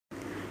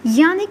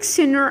Jannik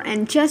Sinner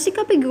and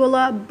Jessica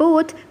Pegula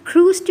both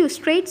cruised to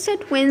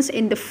straight-set wins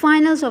in the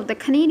finals of the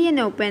Canadian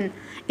Open.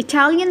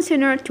 Italian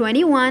Sinner,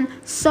 21,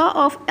 saw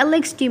off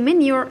Alex de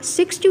Minaur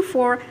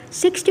 6-4,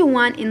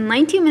 6-1 in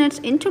 90 minutes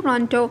in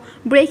Toronto,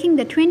 breaking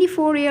the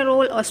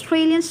 24-year-old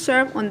Australian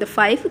serve on the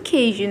 5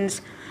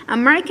 occasions.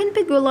 American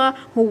Pegula,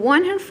 who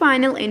won her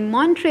final in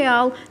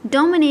Montreal,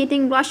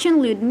 dominating Russian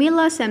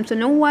Liudmila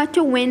Samsonova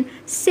to win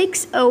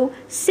 6-0,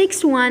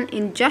 6-1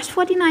 in just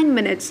 49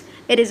 minutes.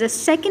 It is a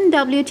second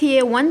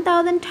WTA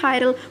 1000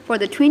 title for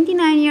the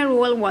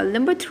 29-year-old world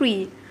number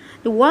 3.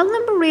 The world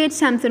number 8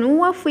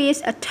 Samsonova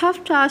faced a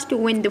tough task to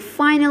win the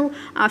final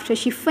after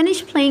she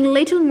finished playing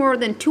little more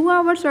than 2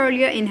 hours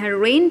earlier in her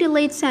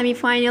rain-delayed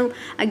semi-final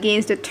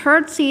against the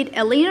third seed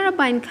Elena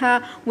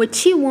Rybakina, which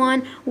she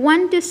won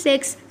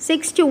 1-6,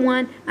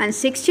 6-1 and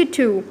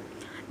 6-2.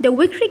 The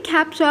victory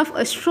caps off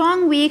a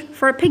strong week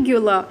for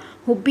Pegula,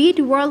 who beat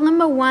world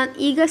number 1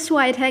 Iga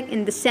Swiatek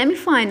in the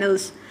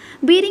semi-finals.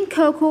 Beating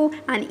Coco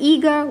and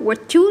Iga were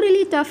 2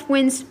 really tough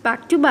wins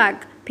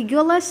back-to-back.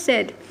 Pegula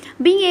said,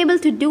 "Being able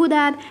to do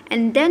that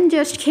and then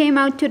just came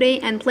out today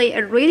and play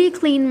a really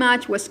clean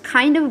match was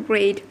kind of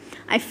great.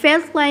 I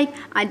felt like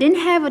I didn't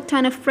have a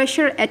ton of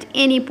pressure at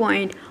any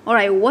point, or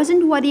I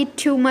wasn't worried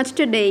too much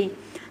today."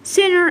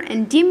 Sinner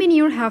and de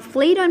Minaur have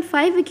played on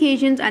 5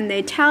 occasions and the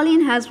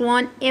Italian has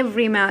won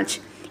every match.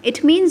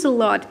 It means a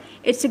lot.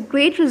 It's a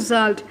great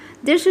result.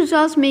 These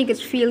results make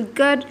us feel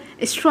good,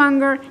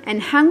 stronger,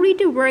 and hungry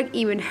to work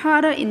even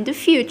harder in the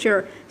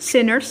future,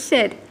 Sinner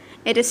said.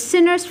 It is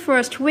Sinner's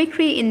first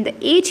victory in the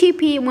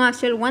ATP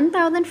Masters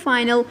 1000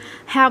 final,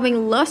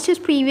 having lost his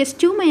previous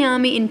to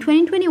Miami in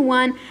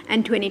 2021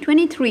 and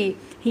 2023.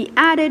 He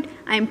added,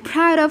 "I'm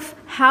proud of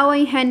how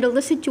I handled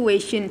the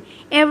situation.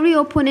 Every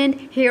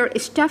opponent here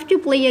is tough to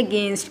play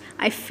against.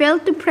 I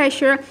felt the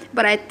pressure,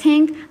 but I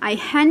think I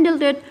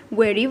handled it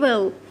very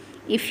well."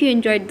 If you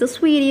enjoyed this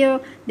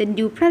video, then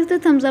do press the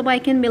thumbs up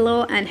icon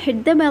below and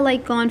hit the bell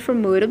icon for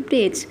more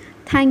updates.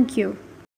 Thank you.